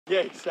Yeah,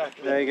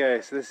 exactly. There you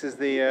go. So this is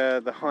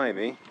the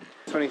Jaime,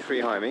 23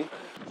 Jaime.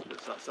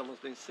 Looks like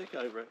someone's been sick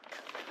over it.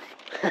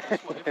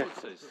 That's what everyone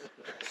says.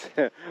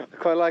 I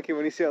quite like it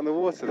when you see it on the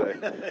water though.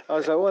 I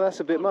was like, well, that's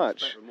a bit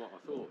much. Better than what I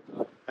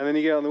thought. And then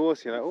you get on the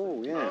water, you're like,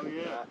 oh yeah. Oh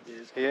yeah. That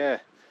is cool. Yeah.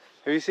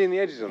 Have you seen the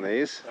edges on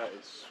these? That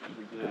is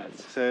really good.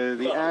 So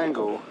the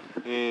angle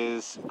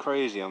is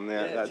crazy on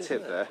that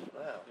tip there.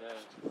 Wow.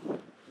 Yeah.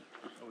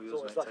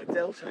 Oh, it's like a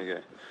delta. There you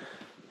go.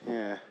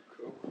 Yeah.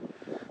 Cool.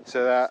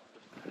 So that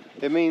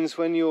it means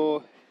when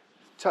you're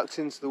tucked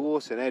into the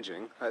water and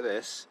edging like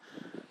this,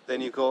 then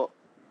you've got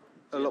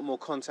a lot more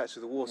contact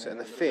with the water, and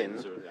the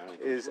fin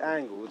is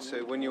angled.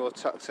 So when you're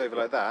tucked over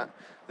like that,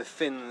 the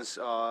fins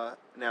are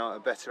now at a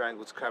better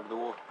angle to grab the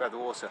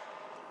water.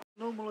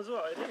 Normal as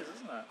well, it is,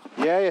 isn't it?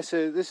 Yeah.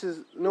 So this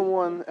is normal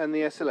one and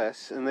the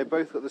SLS, and they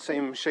both got the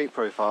same shape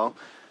profile,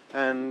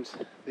 and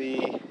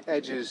the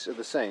edges are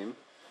the same.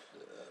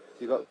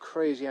 You've got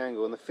crazy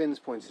angle, and the fins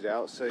pointed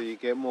out, so you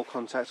get more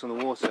contact on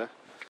the water.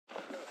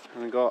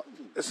 And we've got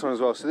this one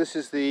as well. So this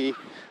is the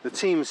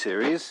team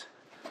series,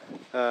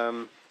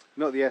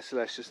 not the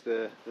SLS, just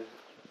the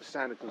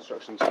standard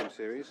construction team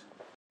series.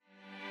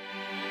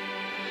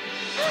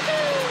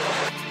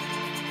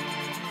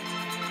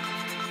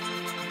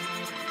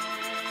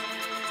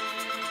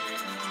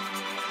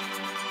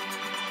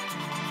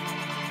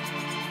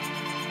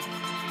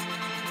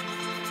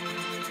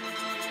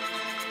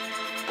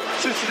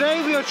 So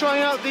today we are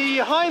trying out the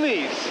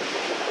Jaimes.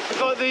 We've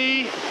got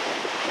the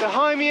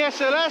Jaime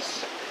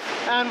SLS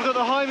and we've got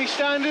the Jaime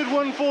Standard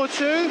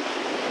 142,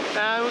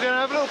 and we're going to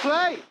have a little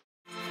play.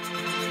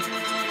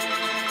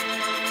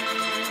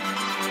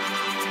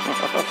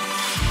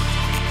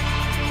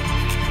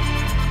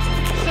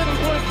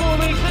 .4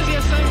 meters,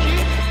 yes thank you.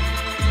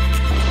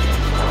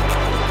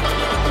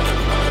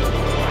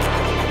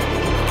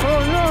 Oh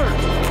no!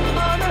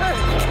 Oh no!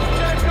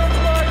 Jack got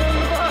flying on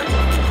the bike!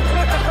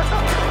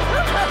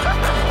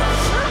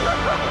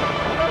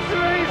 That's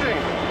amazing!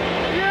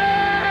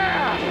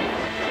 Yeah!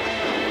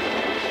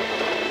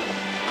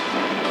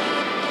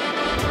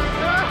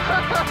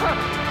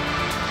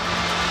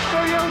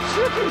 Got the old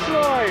slip and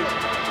slide!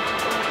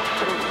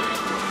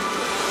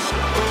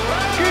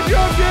 Good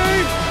job,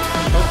 dude!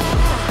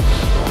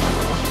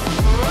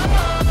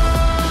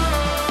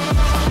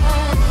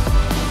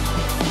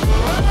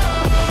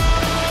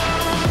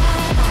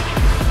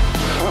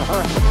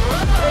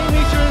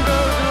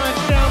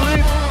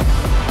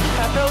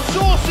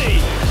 Saucy!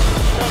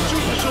 That's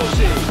super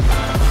saucy!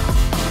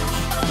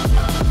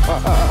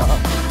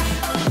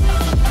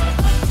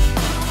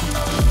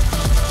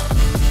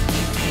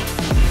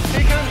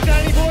 Here comes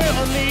Danny Boy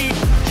on the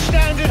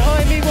standard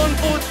Jaime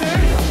 142.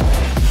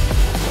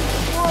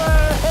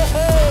 Whoa!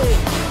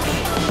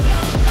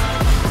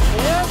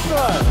 Yes,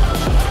 man!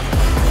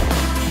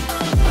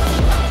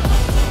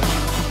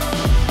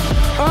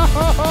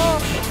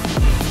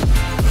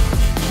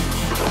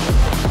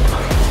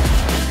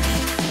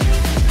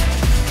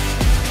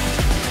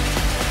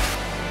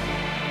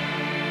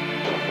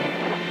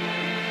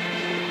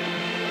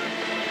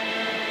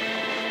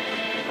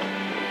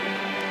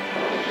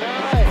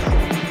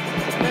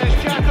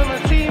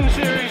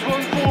 Series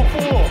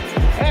 144,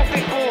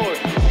 EPIC board.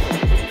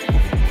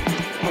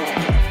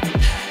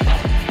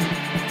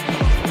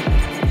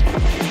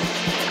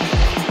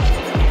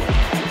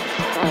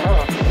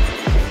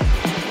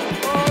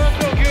 Oh, that's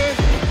not good.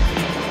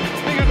 I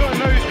think I've got a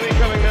nosebleed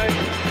coming though.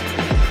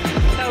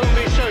 That wouldn't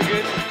be so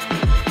good.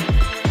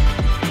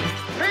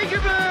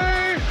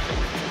 Peekaboo!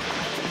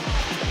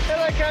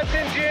 Hello,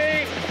 Captain G.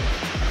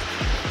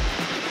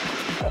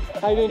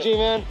 How you doing,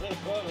 G-Man?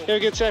 You have a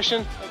good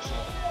session?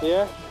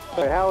 Yeah?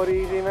 So how old are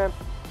you, G-Man?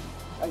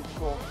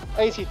 84.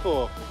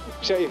 84.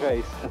 Shut your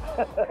face.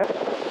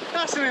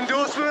 That's an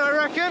endorsement, I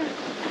reckon.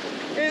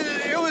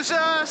 It was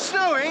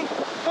snowing,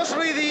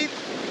 possibly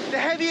the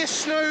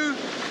heaviest snow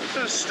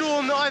sort of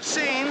storm that I've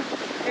seen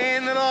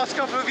in the last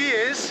couple of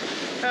years,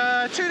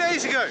 2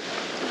 days ago.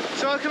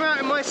 So I come out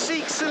in my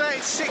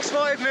SLS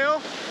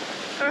 6.5mm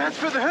and I had to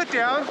put the hood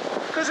down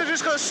because I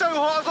just got so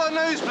hot I've got a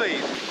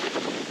nosebleed.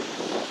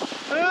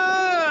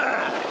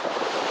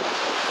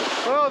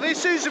 Well, these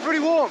suits are pretty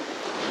warm.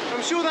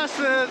 I'm sure that's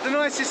the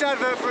nicest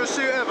advert for a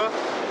suit ever.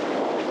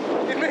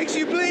 It makes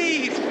you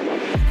bleed.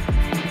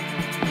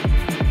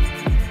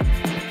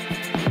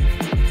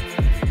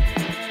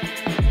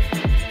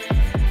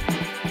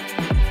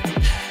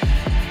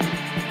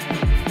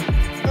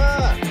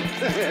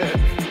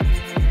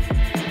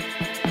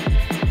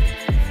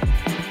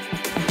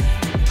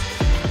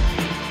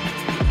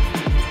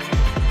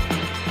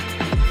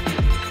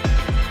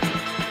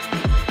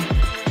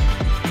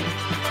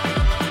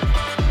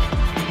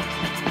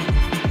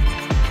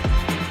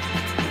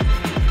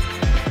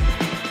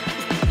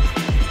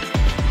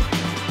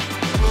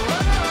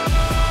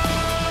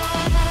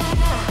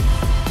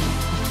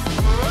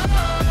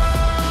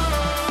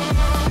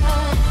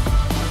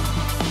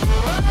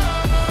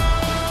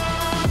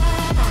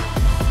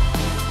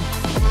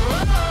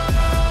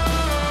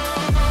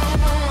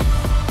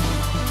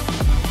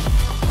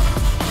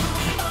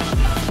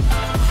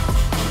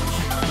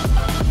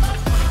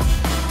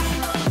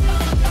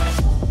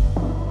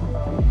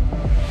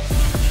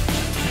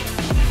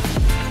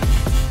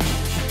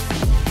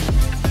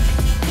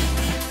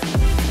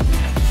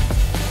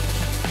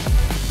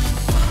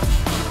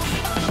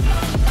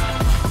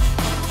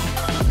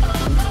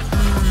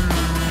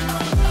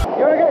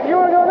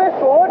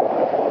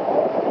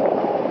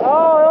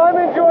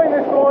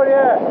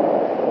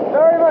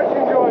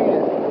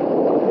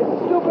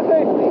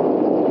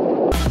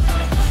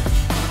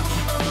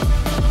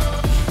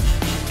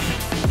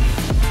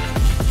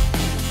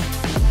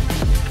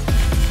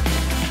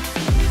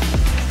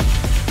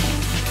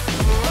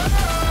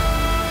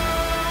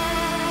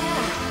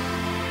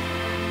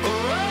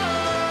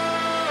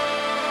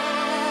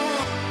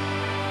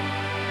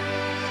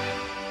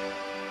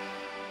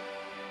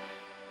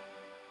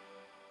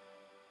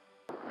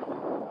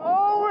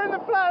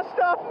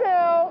 off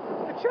now.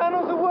 The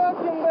channels are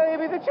working,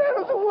 baby. The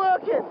channels are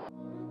working.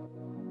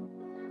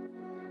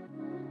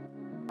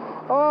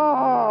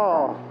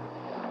 Oh,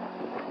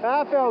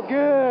 that felt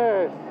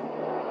good.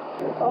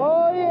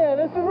 Oh yeah,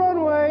 there's the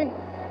runway.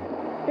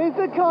 Here's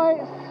the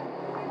kites.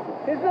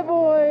 Here's the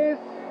boys.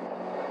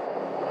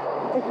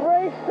 It's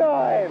race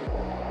time.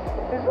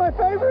 It's my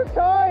favourite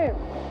time.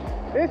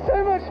 It's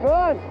so much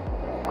fun.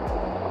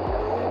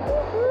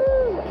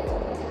 Woo.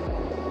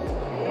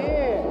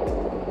 Yeah.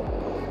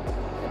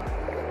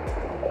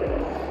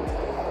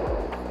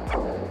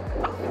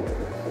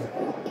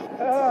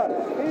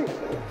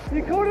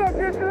 You caught up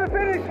just to the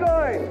finish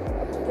line.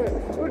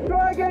 We'll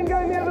try again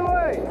going the other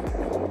way.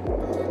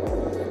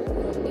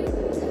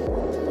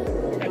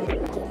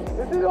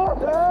 This is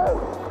awesome!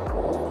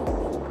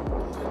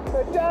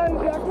 The Dan,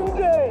 Jack and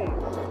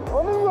James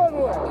on the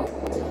runway.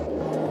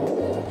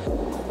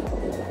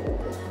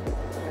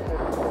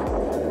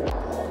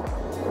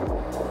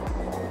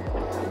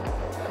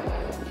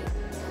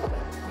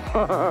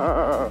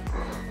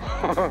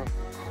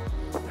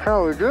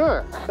 How we do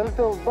it? A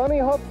little bunny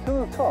hop to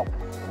the top.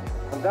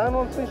 And Dan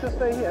wants me to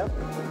stay here.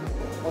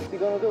 What's he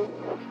gonna do?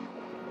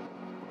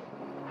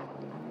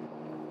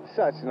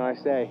 Such a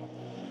nice day.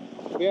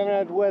 We haven't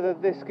had weather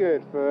this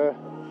good for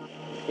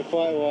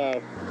quite a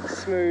while.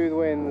 Smooth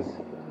winds.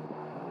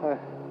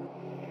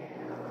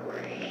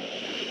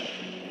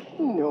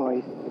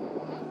 Nice.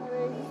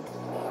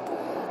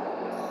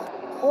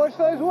 Watch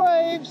those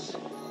waves!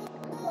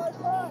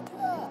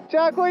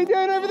 Jack, what are you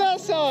doing over that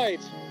side?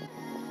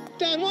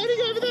 Dan, why did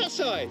you go over that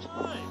side?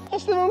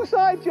 That's the wrong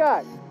side,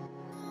 Jack.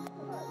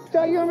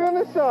 Jack, you're gonna be on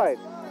this side.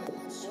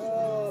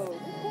 Whoa,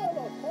 quite a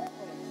lot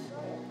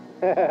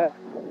of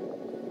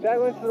Jack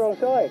went to the wrong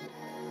side.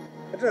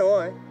 I don't know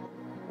why.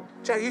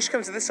 Jack, you should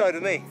come to this side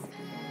with me.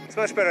 It's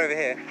much better over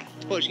here.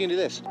 Watch, you can do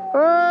this.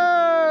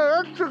 Hey,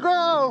 let's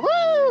go!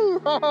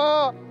 Woo!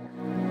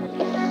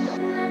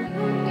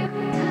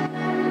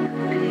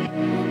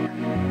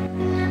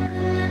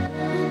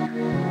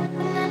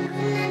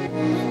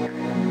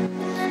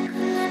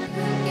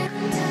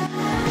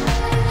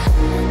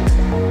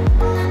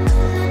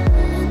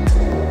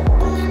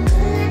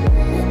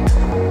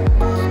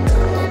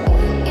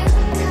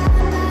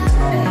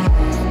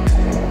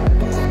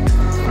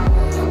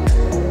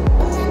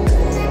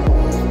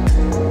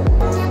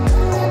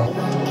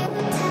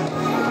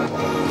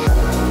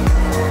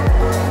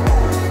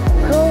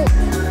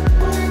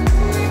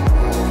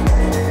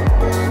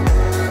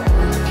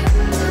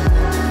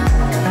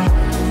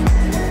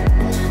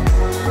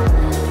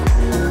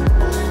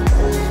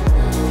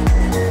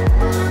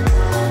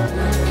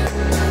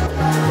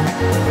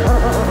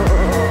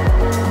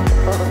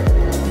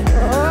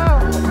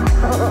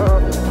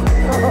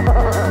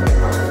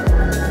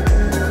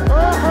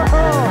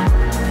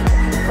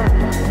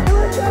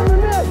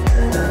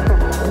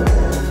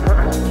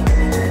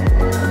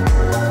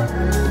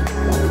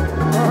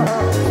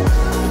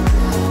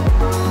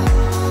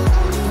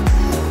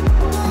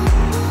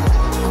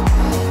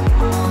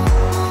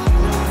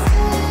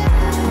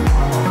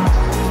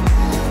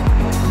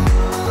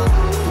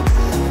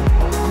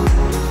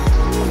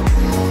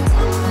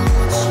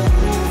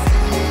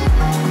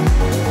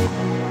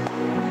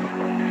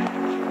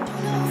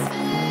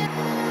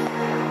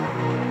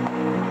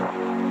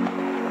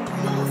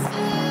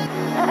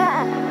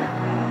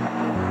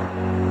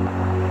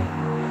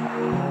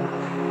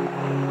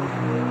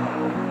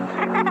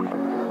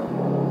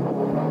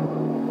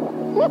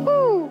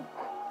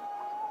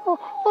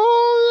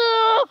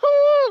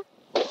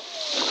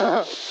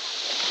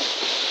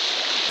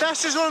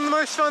 That's just one of the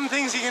most fun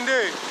things you can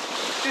do.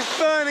 Just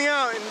burning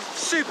out in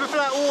super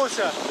flat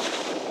water.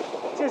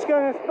 Just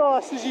going as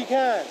fast as you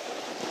can.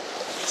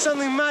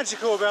 Something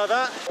magical about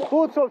that.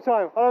 Board swap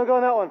time. I'll have a go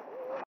on that one.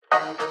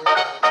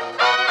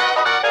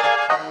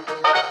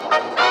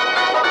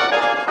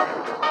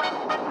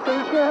 So we're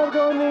just going to have a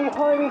go on the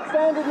Jaime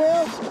standard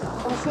now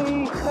and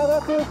see how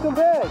that feels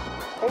compared.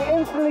 And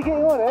instantly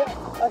getting on it,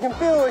 I can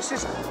feel it's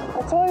just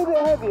a tiny bit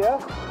heavier.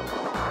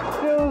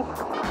 Feels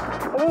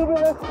a little bit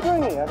less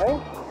springy, I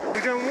think.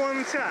 We've done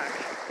one tack.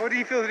 What do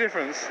you feel the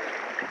difference?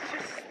 It's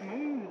just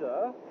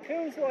smoother.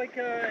 Feels like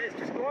it's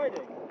just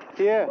gliding.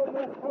 Yeah. I'm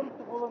more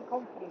comfortable and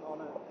confident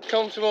on it.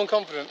 Comfortable and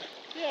confident.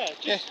 Yeah,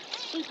 just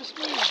super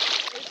smooth.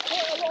 It's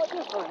quite a lot of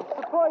difference,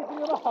 surprising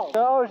amount.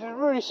 I was just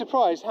really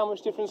surprised how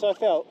much difference I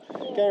felt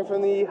going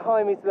from the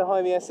Jaime to the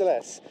Jaime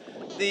SLS.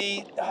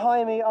 The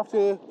Jaime,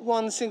 after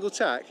one single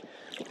tack,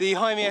 the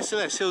Jaime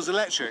SLS feels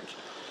electric.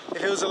 It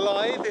feels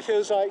alive, it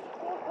feels like...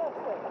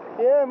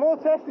 Yeah, more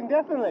testing,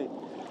 definitely.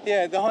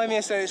 Yeah, the Jaime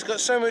SLS has got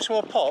so much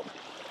more pop.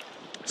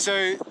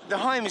 So the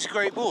Jaime is a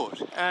great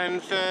board,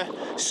 and for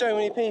so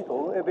many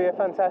people, it'd be a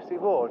fantastic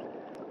board.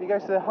 You go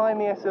to the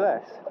Jaime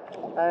SLS,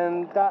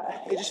 and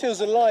it just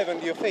feels alive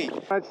under your feet.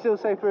 I'd still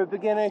say for a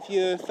beginner, if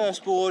you're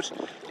first board,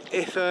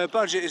 if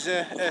budget is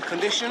a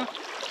condition,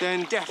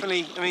 then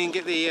definitely,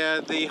 get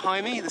the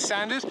Jaime, the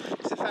standard.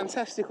 It's a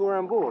fantastic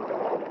all-round board.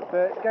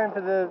 But going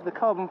for the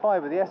carbon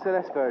fibre, the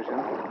SLS version,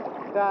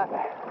 that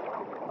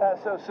That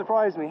sort of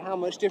surprised me how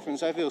much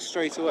difference I feel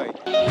straight away.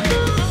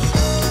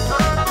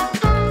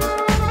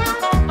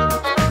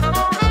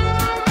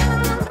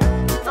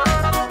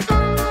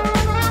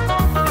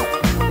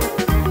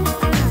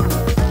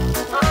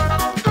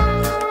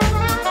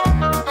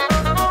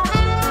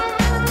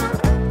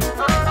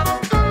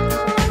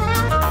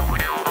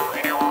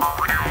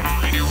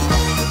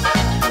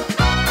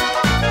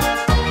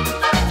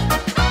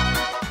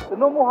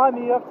 Normal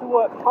Jaime, you have to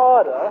work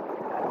harder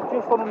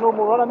just on a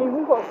normal run. I mean,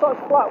 we've got such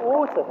flat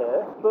water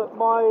here, but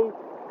my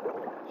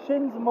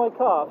shins and my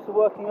calves are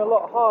working a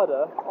lot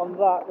harder on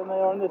that than they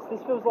are on this. This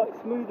feels like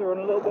smoother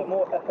and a little bit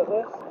more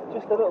effortless,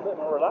 just a little bit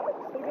more relaxed,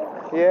 I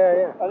guess.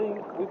 Yeah. I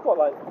think we've got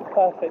like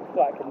perfect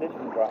flat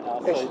conditions right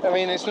now. So I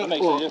mean, it's not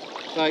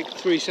like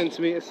 3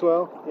 centimetres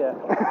swell. Yeah,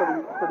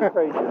 pretty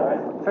crazy, right?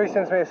 3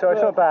 centimetres swell,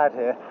 it's not bad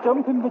here.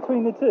 Jumping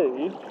between the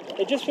two,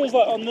 it just feels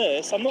like on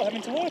this, I'm not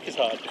having to work as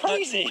hard.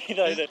 Crazy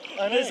though,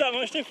 there's that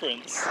much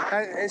difference.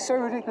 It's so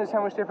ridiculous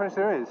how much difference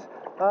there is.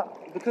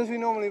 Because we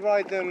normally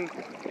ride them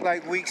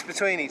like weeks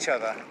between each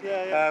other,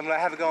 like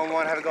have a go on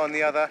one, have a go on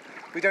the other,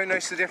 we don't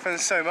notice the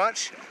difference so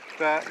much,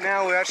 but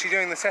now we're actually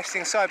doing the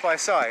testing side by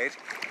side.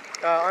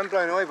 I'm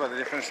blown away by the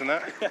difference in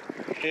that.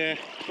 Yeah.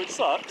 Which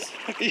sucks.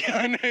 Yeah,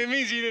 I know, it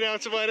means you didn't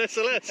have to buy an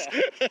SLS.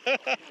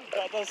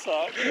 That does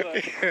suck. So, I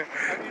mean,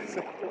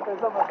 if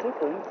there's that much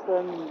difference,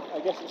 then I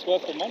guess it's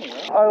worth the money,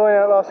 right? I went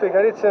out last week,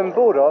 I did some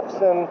board offs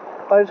and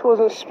I just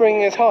wasn't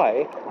springing as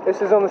high.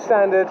 This is on the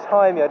standard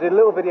Jaime. I did a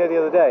little video the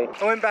other day.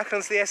 I went back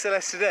onto the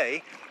SLS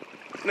today,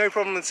 no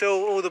problem at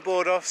all the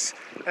board offs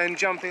and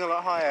jumping a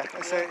lot higher.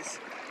 So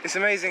it's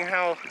amazing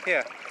how,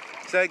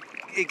 so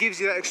it gives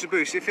you that extra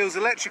boost. It feels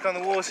electric on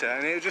the water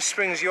and it just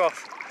springs you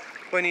off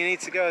when you need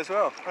to go as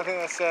well. I think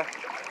that's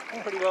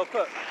pretty well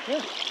put.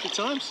 Yeah, good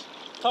times.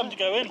 Time to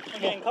go in.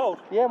 I'm getting cold.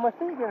 Yeah, my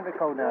feet are getting a bit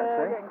cold now,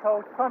 actually. Yeah, getting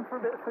cold. Time for a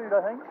bit of food,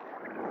 I think.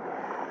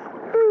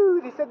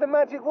 Food! He said the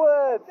magic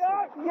words!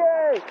 Yeah.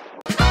 Yay!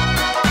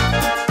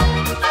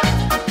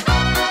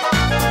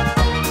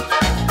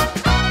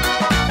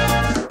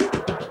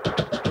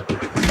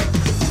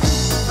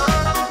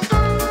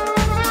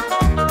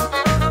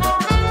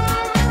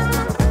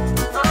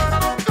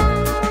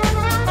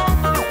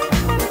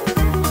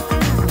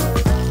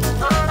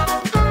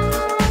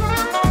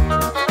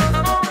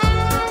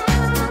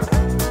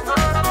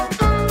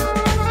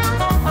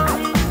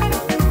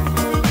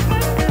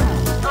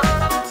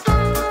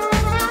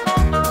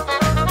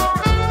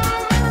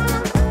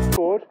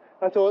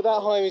 I thought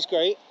that Jaime's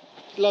great,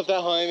 love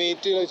that Jaime,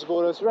 do loads of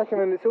board offs,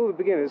 recommend it to all the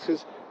beginners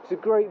because it's a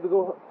great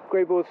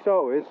board to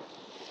start with.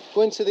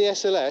 Went to the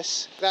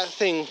SLS, that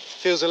thing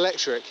feels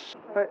electric.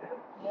 Right.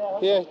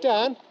 Yeah,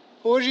 Dan,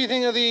 what do you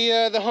think of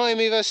the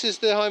Jaime versus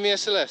the Jaime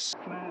SLS?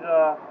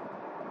 Smoother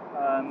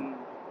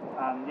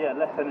and yeah,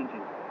 less energy.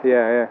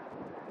 Yeah.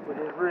 Which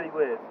is really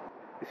weird.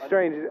 It's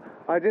strange.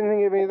 I didn't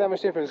think it'd be that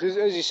much difference.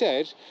 As you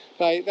said,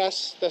 like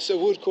that's a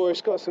wood core,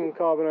 it's got some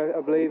carbon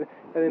I believe,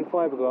 and then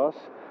fiberglass.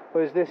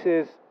 Whereas this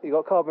is, you've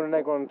got carbon and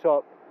Negro on the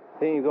top,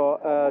 then you've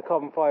got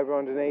carbon fibre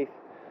underneath,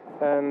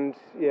 and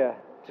yeah,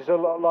 just a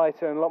lot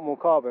lighter and a lot more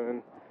carbon,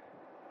 and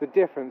the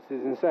difference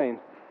is insane.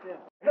 Yeah.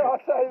 No, I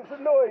say it's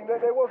annoying that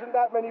there wasn't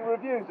that many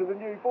reviews of the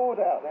new board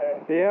out there.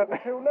 Yep.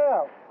 Until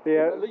now.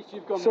 Yeah. At least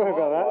you've gone Sorry the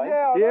right about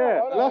that. way.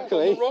 Yeah, I know.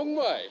 Luckily. The wrong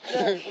way.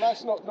 Yeah, well,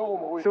 that's not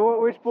normal.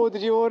 So which board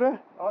did you order?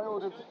 I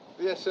ordered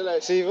the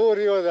SLS. So you've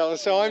already ordered that one,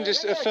 so I'm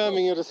just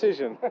affirming your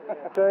decision.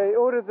 So I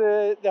ordered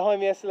the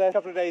Jaime SLS a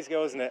couple of days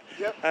ago, wasn't it?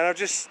 Yep. And I've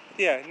just,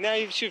 now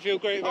you should feel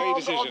great about your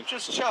decision. I'm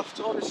just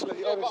chuffed,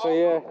 honestly. So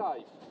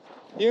okay.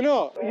 You're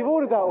not? You've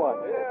ordered that one?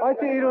 I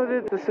think you'd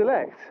ordered the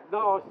Select.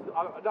 No,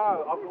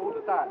 I've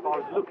ordered that, but I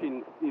was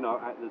looking,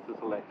 at the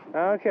Select.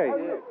 Okay.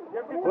 Yeah.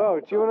 Well,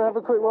 do you want to have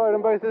a quick ride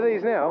on both of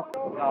these now?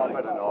 No,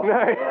 better not.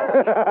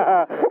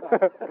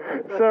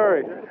 No.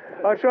 Sorry.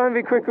 I'll try and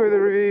be quicker with the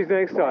reviews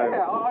next time.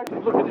 Yeah, I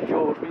was looking at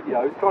your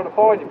videos, trying to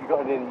find if you've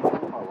got any info on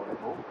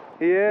it all.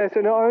 Yeah,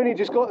 so no, I only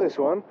just got this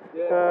one,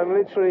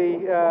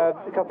 literally a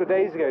couple of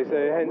days ago,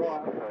 so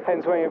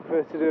hence waiting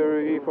to do a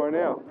review for it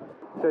now.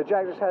 So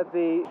Jack just had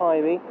the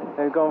Jaime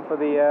and gone for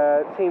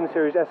the Team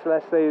Series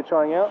SLS they were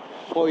trying out.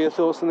 What are your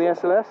thoughts on the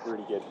SLS?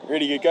 Really good.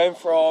 Really good. Going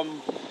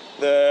from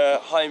the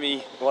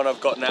Jaime one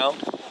I've got now,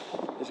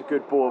 it's a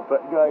good board,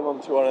 but going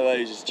on to one of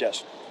those is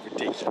just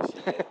ridiculous.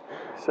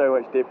 So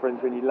much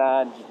difference when you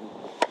land, you can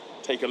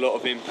take a lot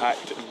of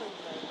impact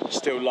and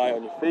still lie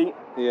on your feet.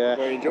 Yeah.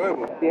 Very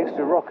enjoyable. The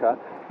extra rocker,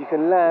 you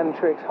can land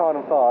tricks hard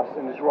and fast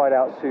and just ride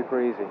out super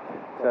easy.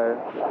 So,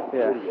 yeah.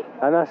 Really good.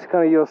 And that's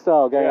kind of your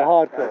style, going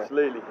hardcore.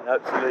 Absolutely.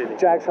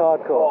 Jack's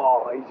hardcore.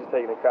 Oh, he's just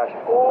taking a crash.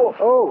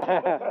 Oh!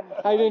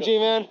 How you doing,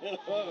 G-Man? You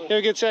have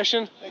a good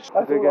session? That's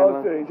all I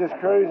was doing, just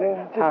cruising,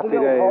 just Happy a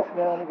little days. hop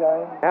now and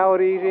again. How old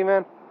are you,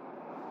 G-Man?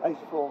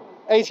 84.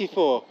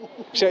 84.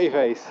 Shut your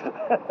face.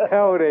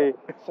 How old are you?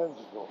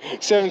 74.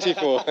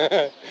 74.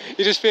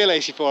 You just feel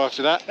 84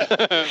 after that.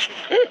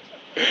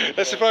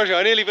 That surprised me.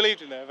 I nearly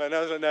believed him there, but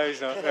I was like, no,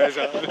 he's not. No, he's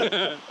not.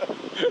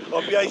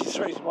 I'll be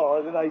 83 tomorrow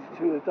and then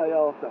 82 the day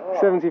after.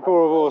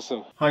 74 of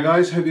awesome. Hi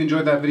guys, hope you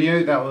enjoyed that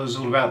video. That was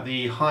all about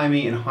the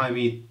Jaime and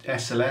Jaime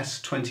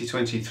SLS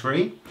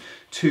 2023.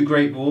 Two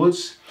great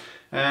boards.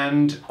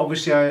 And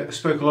obviously I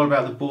spoke a lot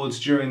about the boards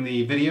during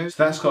the video,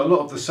 so that's got a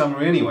lot of the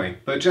summary anyway.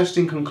 But just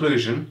in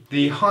conclusion,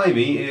 the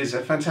Jaime is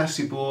a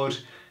fantastic board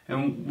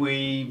and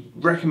we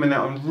recommend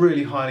that one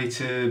really highly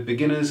to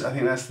beginners. I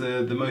think that's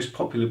the most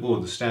popular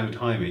board, the standard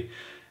Jaime.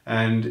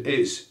 And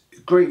it's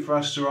great for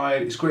us to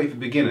ride, it's great for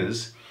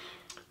beginners.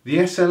 The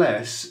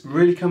SLS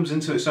really comes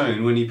into its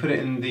own when you put it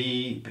in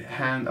the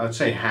I'd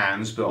say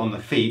hands, but on the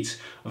feet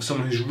of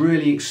someone who's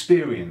really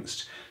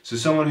experienced. So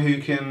someone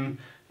who can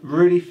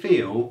really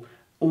feel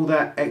all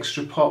that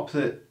extra pop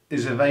that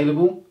is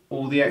available,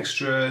 all the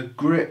extra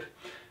grip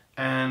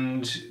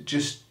and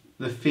just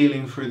the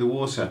feeling through the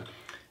water.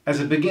 As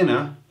a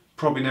beginner,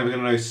 probably never going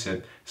to notice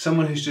it.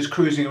 Someone who's just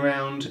cruising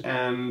around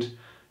and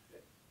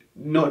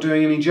not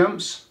doing any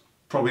jumps,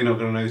 probably not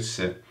going to notice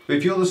it. But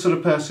if you're the sort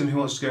of person who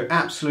wants to go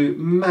absolute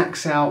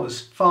max out as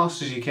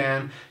fast as you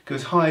can, go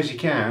as high as you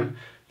can,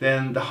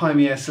 then the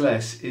Jaime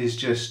SLS is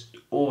just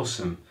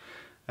awesome.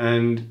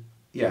 And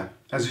yeah,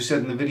 as we said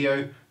in the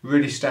video,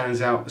 really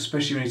stands out,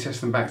 especially when you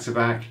test them back to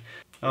back.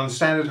 And on the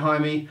standard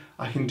Jaime,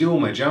 I can do all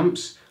my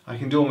jumps, I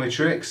can do all my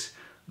tricks.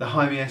 The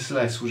Jaime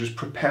SLS will just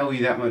propel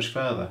you that much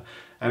further.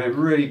 And it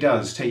really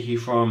does take you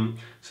from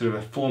sort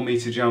of a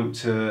 4-meter jump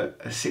to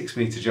a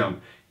 6-meter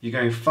jump. You're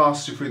going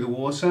faster through the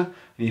water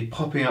and you're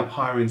popping up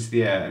higher into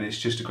the air, and it's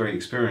just a great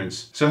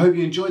experience. So I hope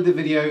you enjoyed the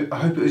video, I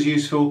hope it was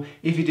useful.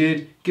 If you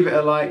did, give it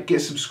a like,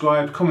 get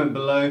subscribed, comment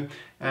below,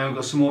 and we've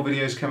got some more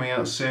videos coming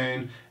out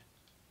soon.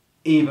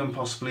 Even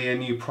possibly a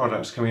new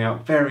product coming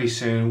out very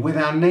soon with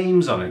our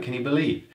names on it, can you believe?